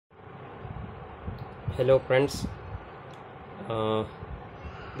Hello friends, uh,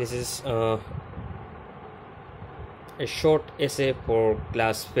 this is a short essay for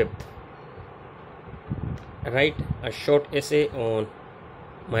class 5th. Write a short essay on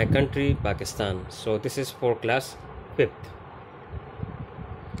my country Pakistan. So this is for class 5th.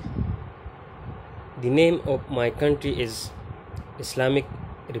 The name of my country is Islamic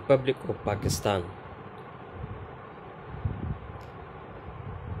Republic of Pakistan.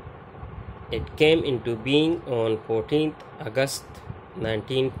 It came into being on 14th August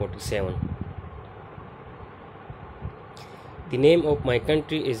 1947. The name of my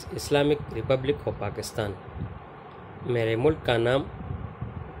country is Islamic Republic of Pakistan. मेरे मुल्क का नाम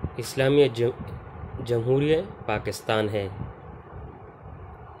इस्लामी जमहूरिया पाकिस्तान है.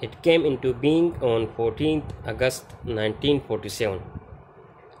 It came into being on 14th August 1947.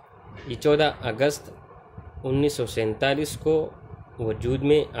 ये 14 अगस्त 1947 को वजूद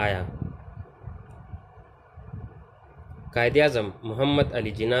में आया. Quaid-e-Azam Mohammad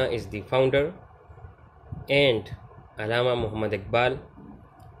Ali Jinnah is the founder and Allama Muhammad Iqbal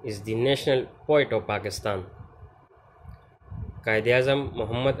is the national poet of Pakistan. Quaid-e-Azam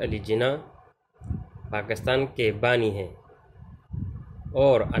Mohammad Ali Jinnah Pakistan के बानी हैं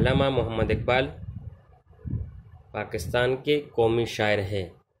और अल्लामा मोहम्मद इकबाल पाकिस्तान के कौमी शायर हैं.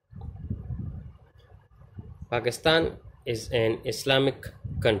 Pakistan is an Islamic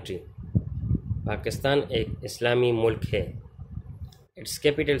country. Pakistan एक इस्लामी मुल्क है. It's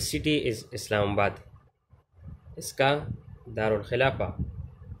capital city is Islamabad. इसका दारुल खिलाफा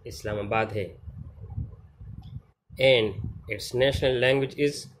इस्लामाबाद है. And it's national language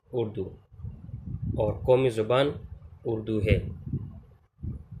is Urdu. और कौमी ज़ुबान उर्दू है.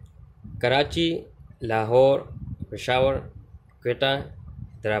 Karachi, Lahore, Peshawar, Quetta,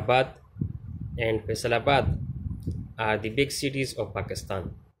 Hyderabad and Faisalabad are the big cities of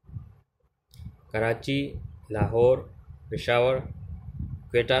Pakistan. Karachi, Lahore, Peshawar,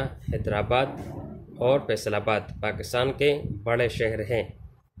 Quetta, Hyderabad और फैसलाबाद पाकिस्तान के बड़े शहर हैं.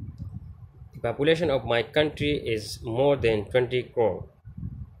 The population of my country is more than 20 crore.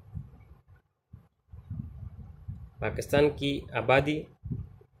 Pakistan की आबादी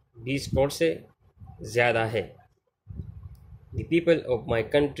 20 करोड़ से ज़्यादा है. The people of my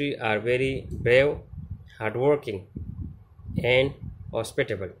country are very brave, hardworking and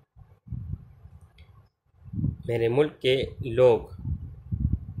hospitable. मेरे मुल्क के लोग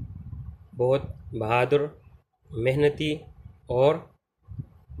बहुत बहादुर, मेहनती और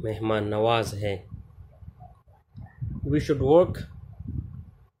मेहमान नवाज हैं. We should work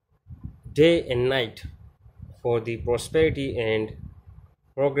day and night for the prosperity and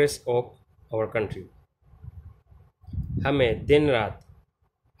progress of our country. हमें दिन रात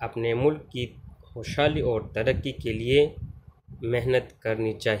अपने मुल्क की खुशहाली और तरक्की के लिए मेहनत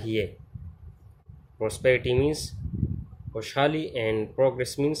करनी चाहिए. Prosperity means खुशहाली and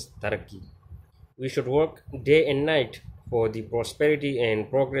progress means तरक्की. We should work day and night for the prosperity and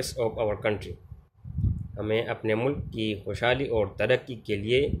progress of our country. हमें अपने मुल्क की खुशहाली और तरक्की के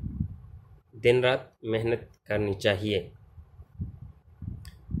लिए दिन रात मेहनत करनी चाहिए.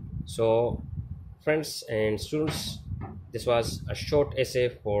 So, friends and students, this was a short essay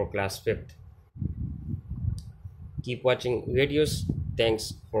for class 5th. Keep watching videos.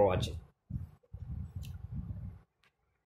 Thanks for watching.